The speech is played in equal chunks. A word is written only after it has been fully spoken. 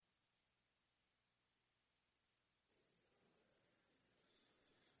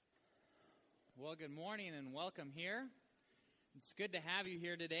Well, good morning and welcome here. It's good to have you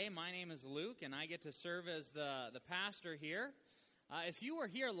here today. My name is Luke, and I get to serve as the pastor here. If you were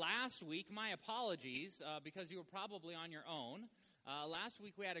here last week, my apologies, because you were probably on your own. Last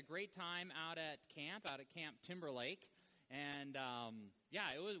week we had a great time out at Camp Timberlake, and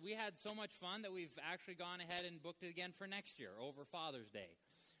we had so much fun that we've actually gone ahead and booked it again for next year, over Father's Day.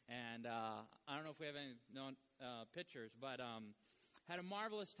 And I don't know if we have any pictures, but had a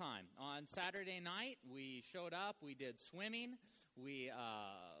marvelous time. On Saturday night, we showed up, we did swimming, we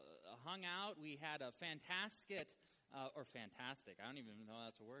hung out, we had a fantastic, I don't even know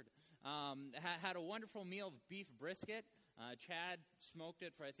that's a word, had a wonderful meal of beef brisket. Chad smoked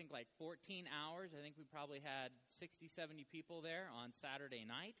it for, I think, like 14 hours. I think we probably had 60, 70 people there on Saturday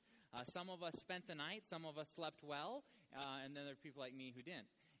night. Some of us spent the night, some of us slept well, and then there are people like me who didn't.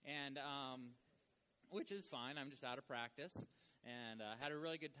 And which is fine, I'm just out of practice. And had a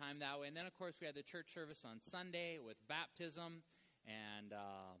really good time that way. And then, of course, we had the church service on Sunday with baptism. And,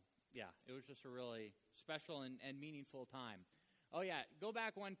 it was just a really special and meaningful time. Oh, yeah, go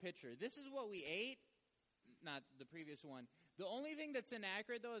back one picture. This is what we ate, not the previous one. The only thing that's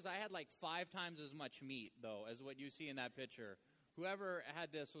inaccurate, though, is I had like 5 times as much meat, though, as what you see in that picture. Whoever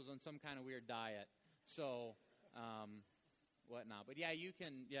had this was on some kind of weird diet. So, whatnot. But, yeah, you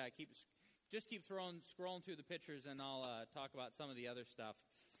can, keep scrolling through the pictures, and I'll talk about some of the other stuff.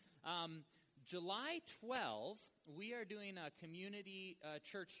 July 12th, we are doing a community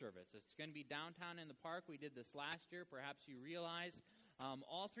church service. It's going to be downtown in the park. We did this last year. Perhaps you realize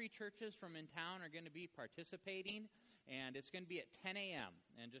all 3 churches from in town are going to be participating, and it's going to be at 10 a.m.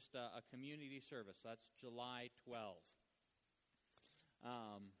 and just a community service. So that's July 12th.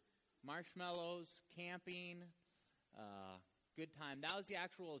 Marshmallows, camping, good time. That was the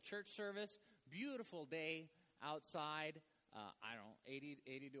actual church service. Beautiful day outside.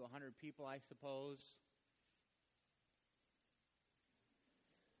 80 to 100 people, I suppose.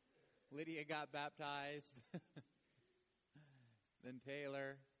 Lydia got baptized. Then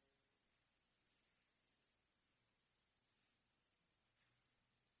Taylor.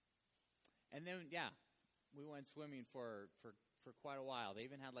 And then, we went swimming for quite a while. They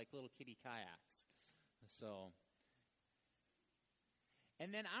even had like little kiddie kayaks. So...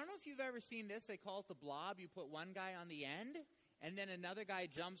 And then, I don't know if you've ever seen this, they call it the blob. You put one guy on the end, and then another guy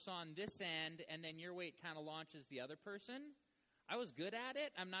jumps on this end, and then your weight kind of launches the other person. I was good at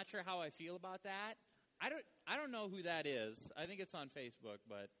it. I'm not sure how I feel about that. I don't know who that is. I think it's on Facebook,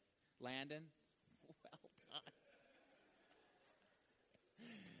 but Landon, well done.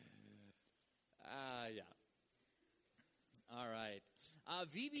 All right.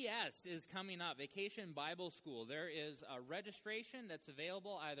 VBS is coming up, Vacation Bible School. There is a registration that's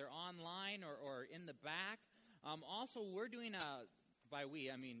available either online or in the back. Also, we're doing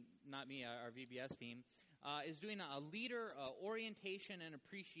not me, our VBS team, is doing a leader orientation and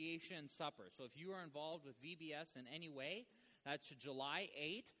appreciation supper. So if you are involved with VBS in any way, that's July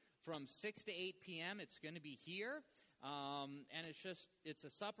 8th from 6 to 8 p.m. It's going to be here. And it's a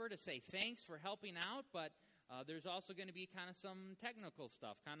supper to say thanks for helping out, but there's also going to be kind of some technical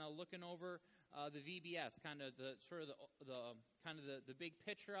stuff, kind of looking over the VBS, kind of the big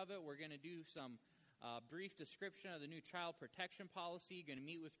picture of it. We're going to do some brief description of the new child protection policy. Going to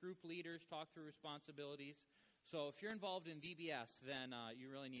meet with group leaders, talk through responsibilities. So if you're involved in VBS, then you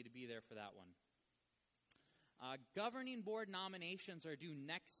really need to be there for that one. Governing board nominations are due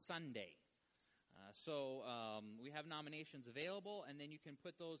next Sunday. So we have nominations available, and then you can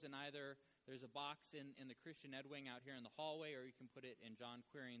put those in either. There's a box in the Christian Ed Wing out here in the hallway, or you can put it in John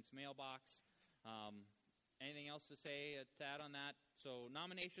Quiring's mailbox. Anything else to say, to add on that? So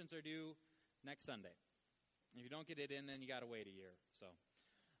nominations are due next Sunday. If you don't get it in, then you got to wait a year. So,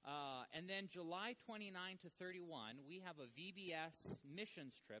 and then July 29 to 31, we have a VBS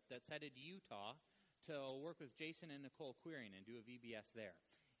missions trip that's headed to Utah to work with Jason and Nicole Quiring and do a VBS there.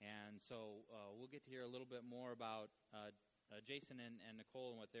 And so we'll get to hear a little bit more about Jason and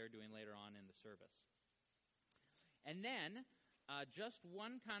Nicole and what they're doing later on in the service. And then, just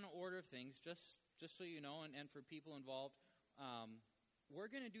one kind of order of things, just so you know, and for people involved,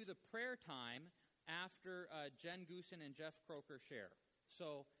 we're going to do the prayer time after Jen Goosen and Jeff Croker share.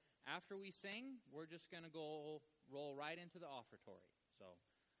 So after we sing, we're just going to go roll right into the offertory. So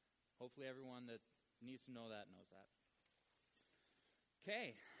hopefully everyone that needs to know that knows that.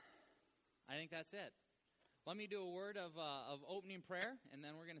 Okay, I think that's it. Let me do a word of opening prayer, and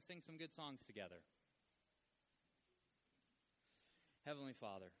then we're going to sing some good songs together. Heavenly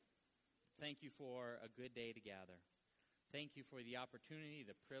Father, thank you for a good day to gather. Thank you for the opportunity,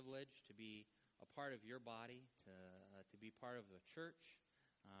 the privilege to be a part of your body, to be part of the church,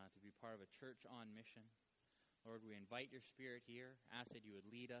 to be part of a church on mission. Lord, we invite your Spirit here, ask that you would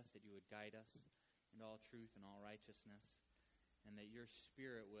lead us, that you would guide us into all truth and all righteousness, and that your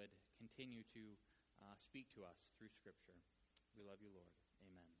Spirit would continue to speak to us through Scripture. We love you, Lord.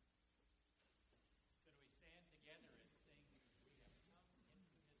 Amen. Could we stand together and sing,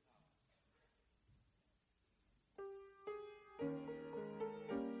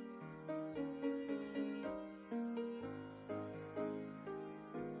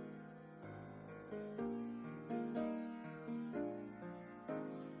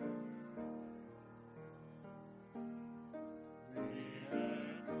 "We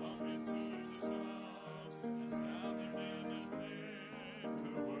Have Come Into His House"?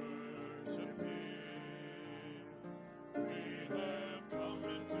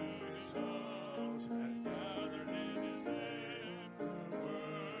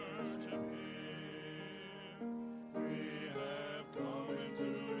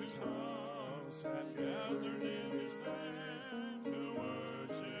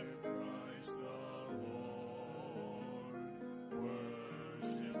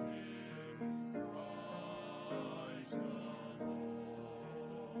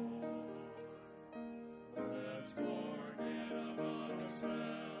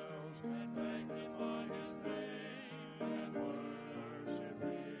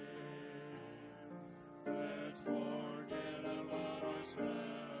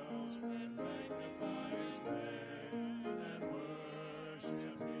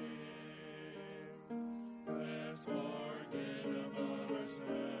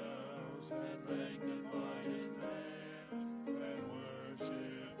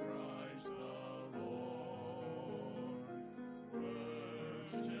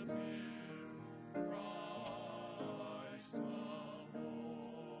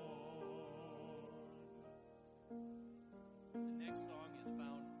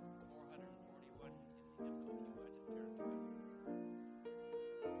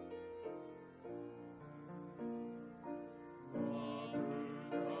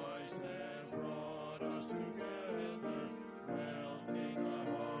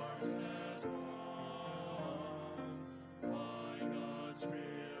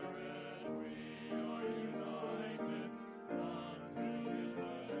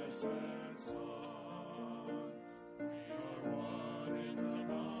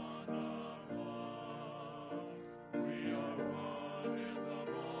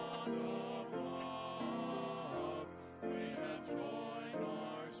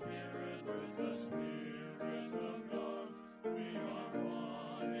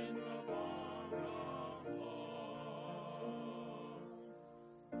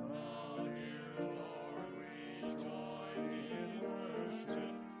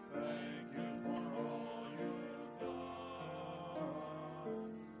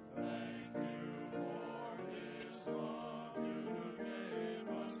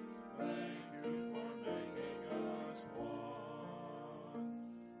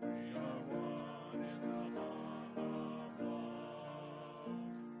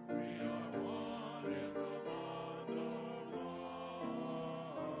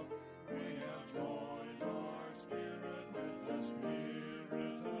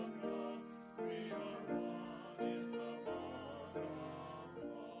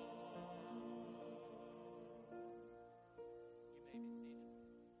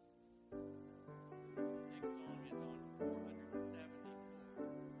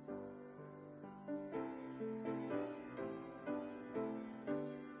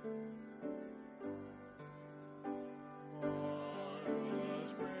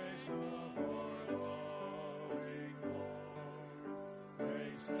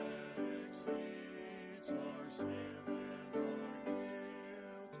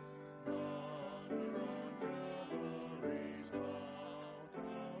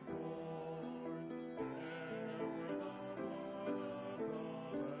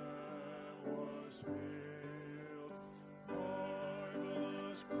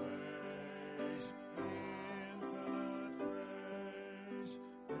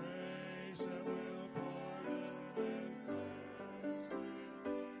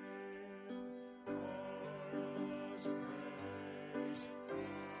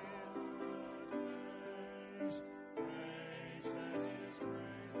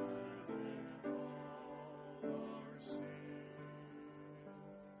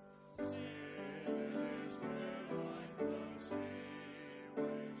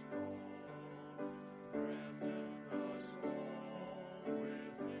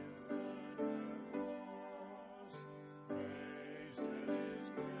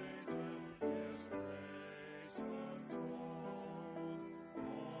 Unto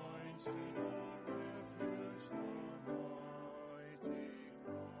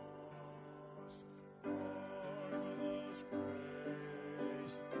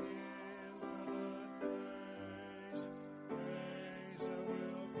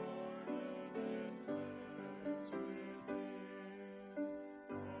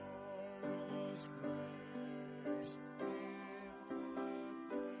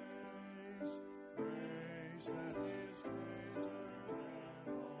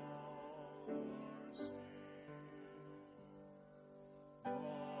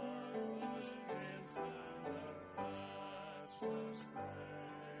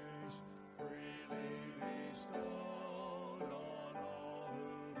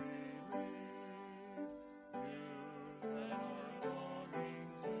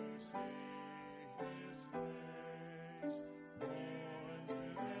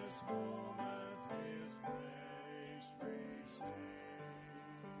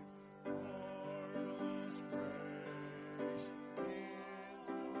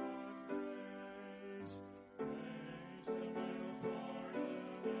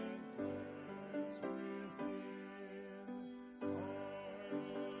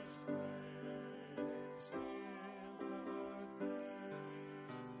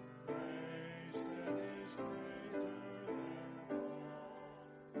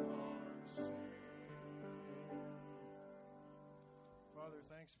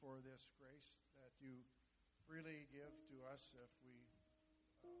Thanks for this grace that you freely give to us if we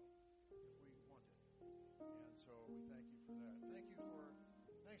want it. And so we thank you for that.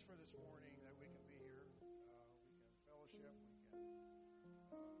 Thanks for this morning that we can be here. We can fellowship. We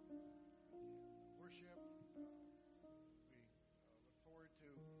can worship. We look forward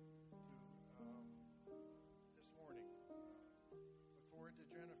to this morning. Look forward to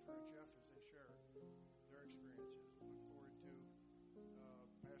Jennifer and Jeff as they share their experiences. Look forward to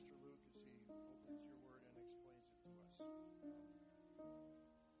Pastor Luke as he opens your word and explains it to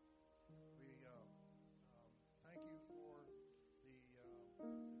us. We thank you for the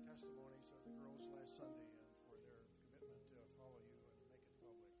testimonies of the girls last Sunday and for their commitment to follow you and make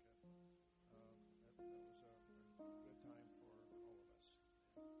it public. That was a good time for all of us.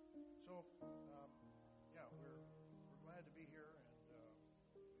 So, we're glad to be here, and we want to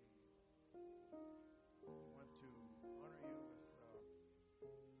honor you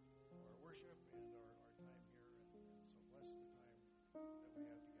with our worship and our time here, and so bless the time that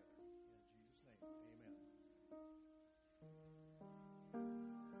we have together. In Jesus' name, amen.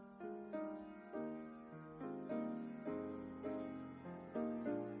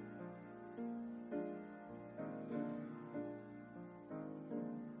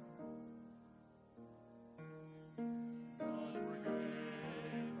 God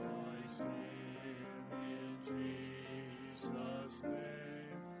forgave my sin in Jesus'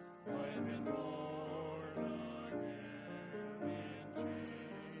 name. I've been born again in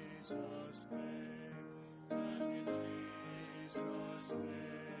Jesus' name, and in Jesus'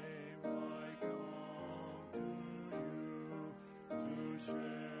 name I come to you to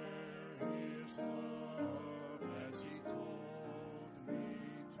share His love as He told me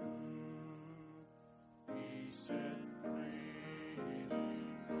to. He said, freely,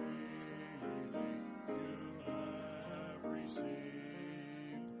 freely you have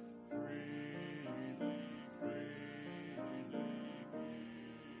received. Freely, freely give.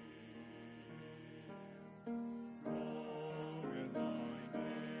 Go in my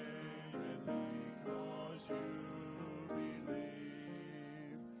name, and because you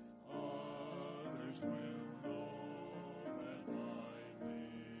believe, others will know that I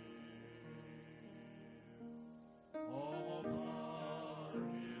live. All power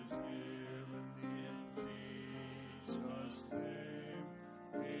is given in Jesus' name,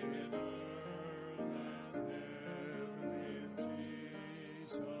 in earth and heaven, in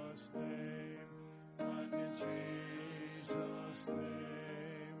Jesus' name, and in Jesus'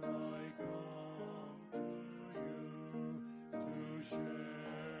 name I come to you to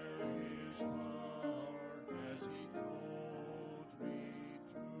share His power as He told me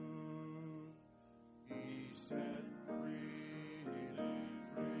to. He said, freely,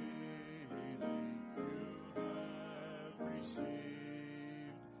 freely you have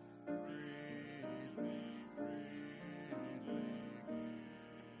received. Freely, freely give.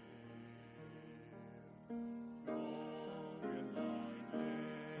 Go in my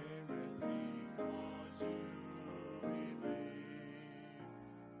name, and because you believe,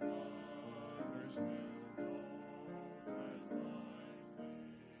 others will know that I live.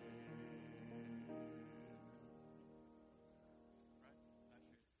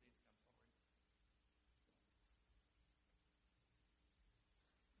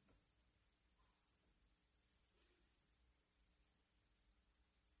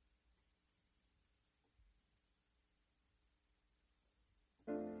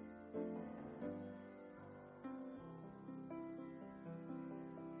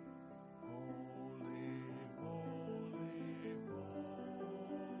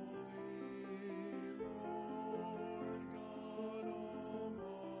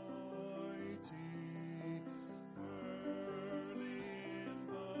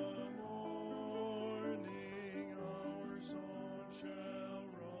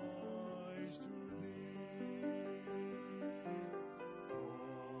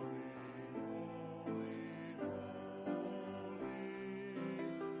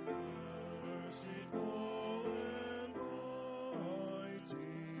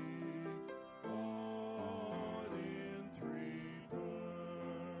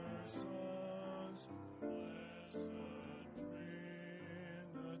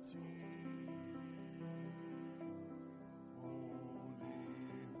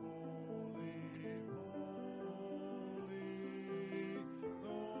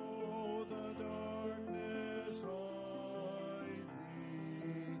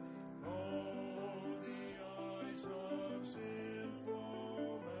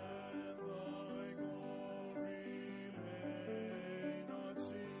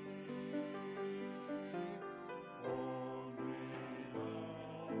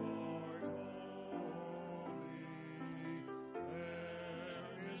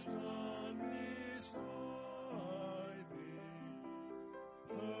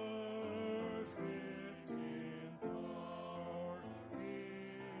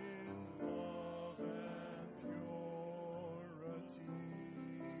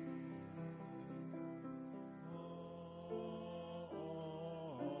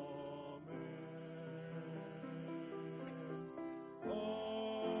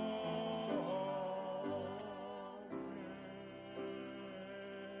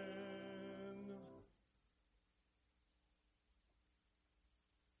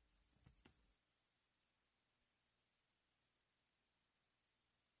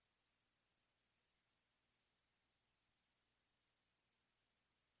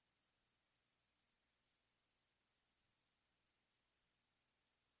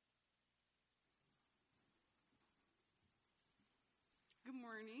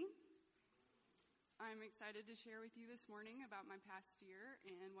 morning. I'm excited to share with you this morning about my past year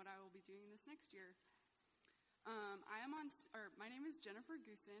and what I will be doing this next year. My name is Jennifer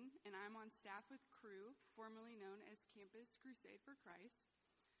Goosen, and I'm on staff with Cru, formerly known as Campus Crusade for Christ.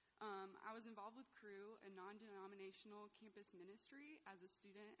 I was involved with Cru, a non-denominational campus ministry, as a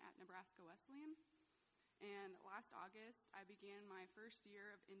student at Nebraska Wesleyan. And last August, I began my first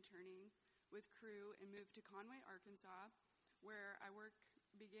year of interning with Cru and moved to Conway, Arkansas, where I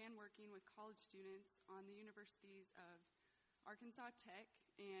began working with college students on the universities of Arkansas Tech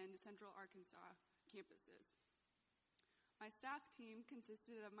and Central Arkansas campuses. My staff team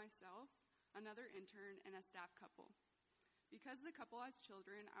consisted of myself, another intern, and a staff couple. Because the couple has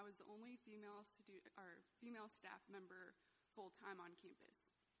children, I was the only female staff member full-time on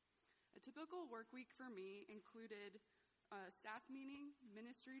campus. A typical work week for me included a staff meeting,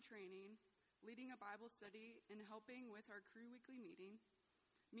 ministry training, leading a Bible study, and helping with our Cru weekly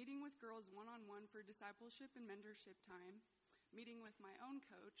meeting with girls one-on-one for discipleship and mentorship time, meeting with my own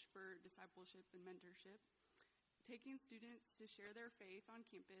coach for discipleship and mentorship, taking students to share their faith on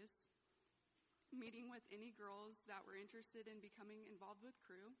campus, meeting with any girls that were interested in becoming involved with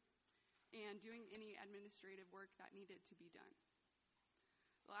Cru, and doing any administrative work that needed to be done.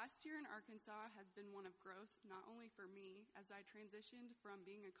 The last year in Arkansas has been one of growth, not only for me as I transitioned from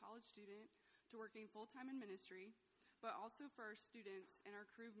being a college student to working full-time in ministry, but also for our students in our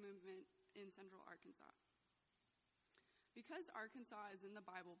Cru movement in Central Arkansas. Because Arkansas is in the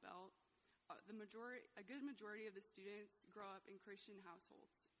Bible Belt, a good majority of the students grow up in Christian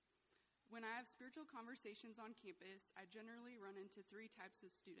households. When I have spiritual conversations on campus, I generally run into 3 types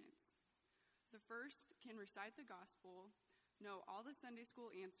of students. The first can recite the gospel, know all the Sunday school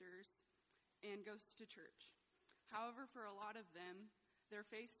answers, and goes to church. However, for a lot of them, their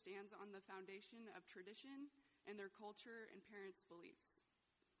faith stands on the foundation of tradition and their culture and parents' beliefs.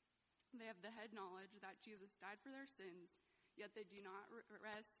 They have the head knowledge that Jesus died for their sins, yet they do not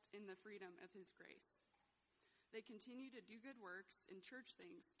rest in the freedom of his grace. They continue to do good works and church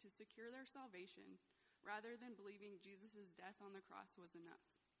things to secure their salvation, rather than believing Jesus' death on the cross was enough.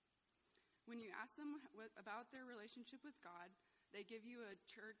 When you ask them about their relationship with God, they give you a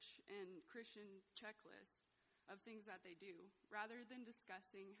church and Christian checklist of things that they do, rather than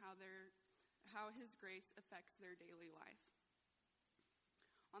discussing how his grace affects their daily life.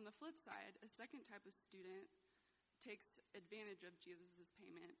 On the flip side, a second type of student takes advantage of Jesus'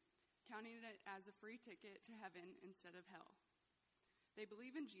 payment, counting it as a free ticket to heaven instead of hell. They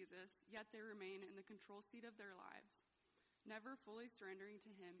believe in Jesus, yet they remain in the control seat of their lives, never fully surrendering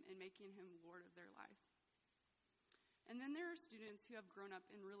to him and making him Lord of their life. And then there are students who have grown up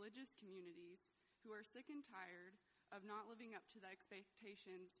in religious communities who are sick and tired of not living up to the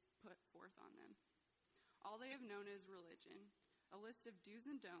expectations put forth on them. All they have known is religion, a list of do's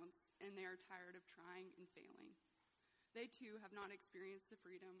and don'ts, and they are tired of trying and failing. They too have not experienced the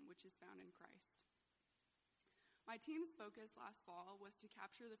freedom which is found in Christ. My team's focus last fall was to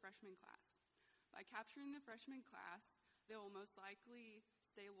capture the freshman class. By capturing the freshman class, they will most likely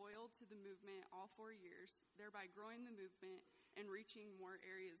stay loyal to the movement all 4 years, thereby growing the movement and reaching more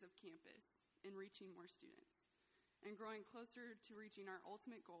areas of campus and reaching more students, and growing closer to reaching our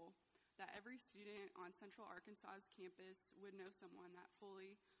ultimate goal, that every student on Central Arkansas's campus would know someone that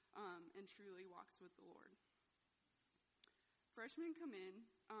fully and truly walks with the Lord. Freshmen come in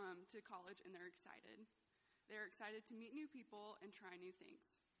to college and they're excited. They're excited to meet new people and try new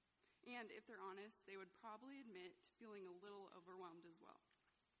things. And if they're honest, they would probably admit to feeling a little overwhelmed as well.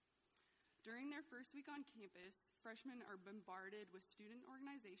 During their first week on campus, freshmen are bombarded with student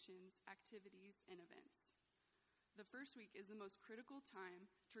organizations, activities, and events. The first week is the most critical time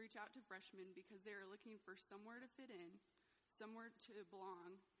to reach out to freshmen because they are looking for somewhere to fit in, somewhere to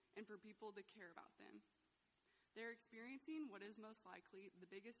belong, and for people to care about them. They're experiencing what is most likely the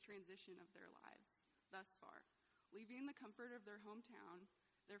biggest transition of their lives thus far, leaving the comfort of their hometown,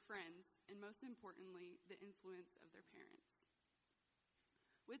 their friends, and most importantly, the influence of their parents.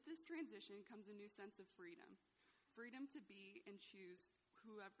 With this transition comes a new sense of freedom to be and choose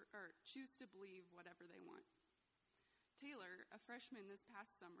to believe whatever they want. Taylor, a freshman this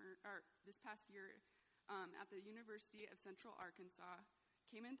past year at the University of Central Arkansas,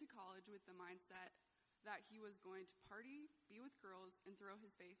 came into college with the mindset that he was going to party, be with girls, and throw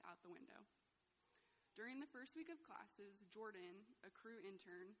his faith out the window. During the first week of classes, Jordan, a Cru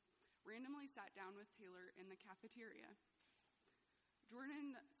intern, randomly sat down with Taylor in the cafeteria.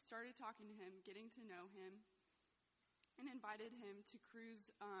 Jordan started talking to him, getting to know him, and invited him to Cru's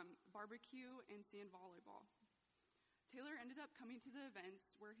barbecue and sand volleyball. Taylor ended up coming to the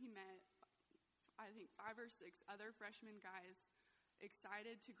events where he met, I think, 5 or 6 other freshman guys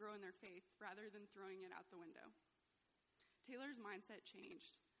excited to grow in their faith rather than throwing it out the window. Taylor's mindset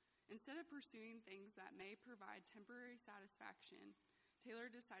changed. Instead of pursuing things that may provide temporary satisfaction,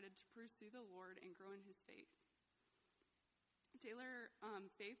 Taylor decided to pursue the Lord and grow in his faith. Taylor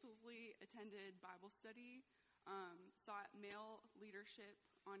faithfully attended Bible study, sought male leadership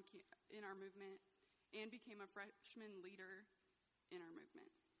in our movement, and became a freshman leader in our movement.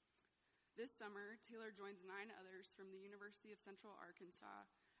 This summer, Taylor joins 9 others from the University of Central Arkansas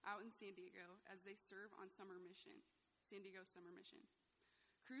out in San Diego as they serve on San Diego Summer Mission.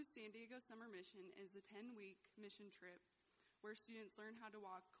 Cru's San Diego Summer Mission is a 10-week mission trip where students learn how to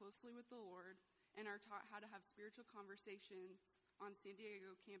walk closely with the Lord and are taught how to have spiritual conversations on San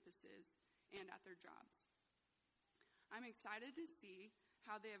Diego campuses and at their jobs. I'm excited to see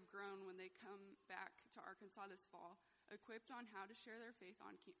how they have grown when they come back to Arkansas this fall, equipped on how to share their faith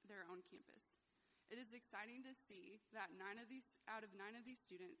on their own campus. It is exciting to see that out of 9 of these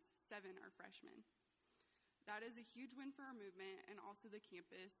students, 7 are freshmen. That is a huge win for our movement and also the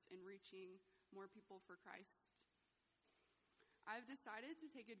campus in reaching more people for Christ. I've decided to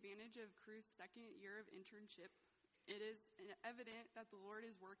take advantage of Cru's second year of internship. It is evident that the Lord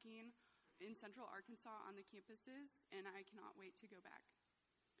is working in Central Arkansas on the campuses, and I cannot wait to go back.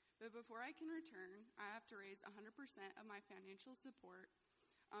 But before I can return, I have to raise 100% of my financial support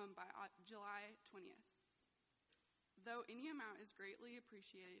by July 20th. Though any amount is greatly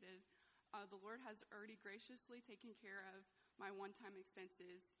appreciated, the Lord has already graciously taken care of my one-time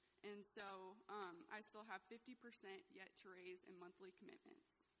expenses, and so I still have 50% yet to raise in monthly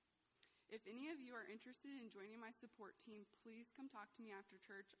commitments. If any of you are interested in joining my support team, please come talk to me after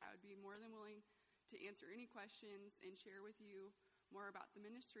church. I would be more than willing to answer any questions and share with you more about the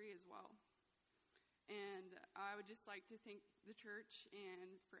ministry as well. And I would just like to thank the church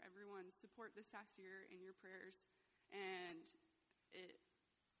and for everyone's support this past year and your prayers, and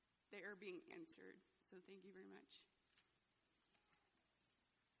they are being answered. So thank you very much.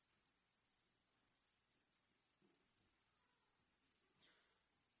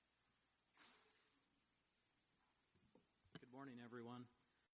 Good morning, everyone.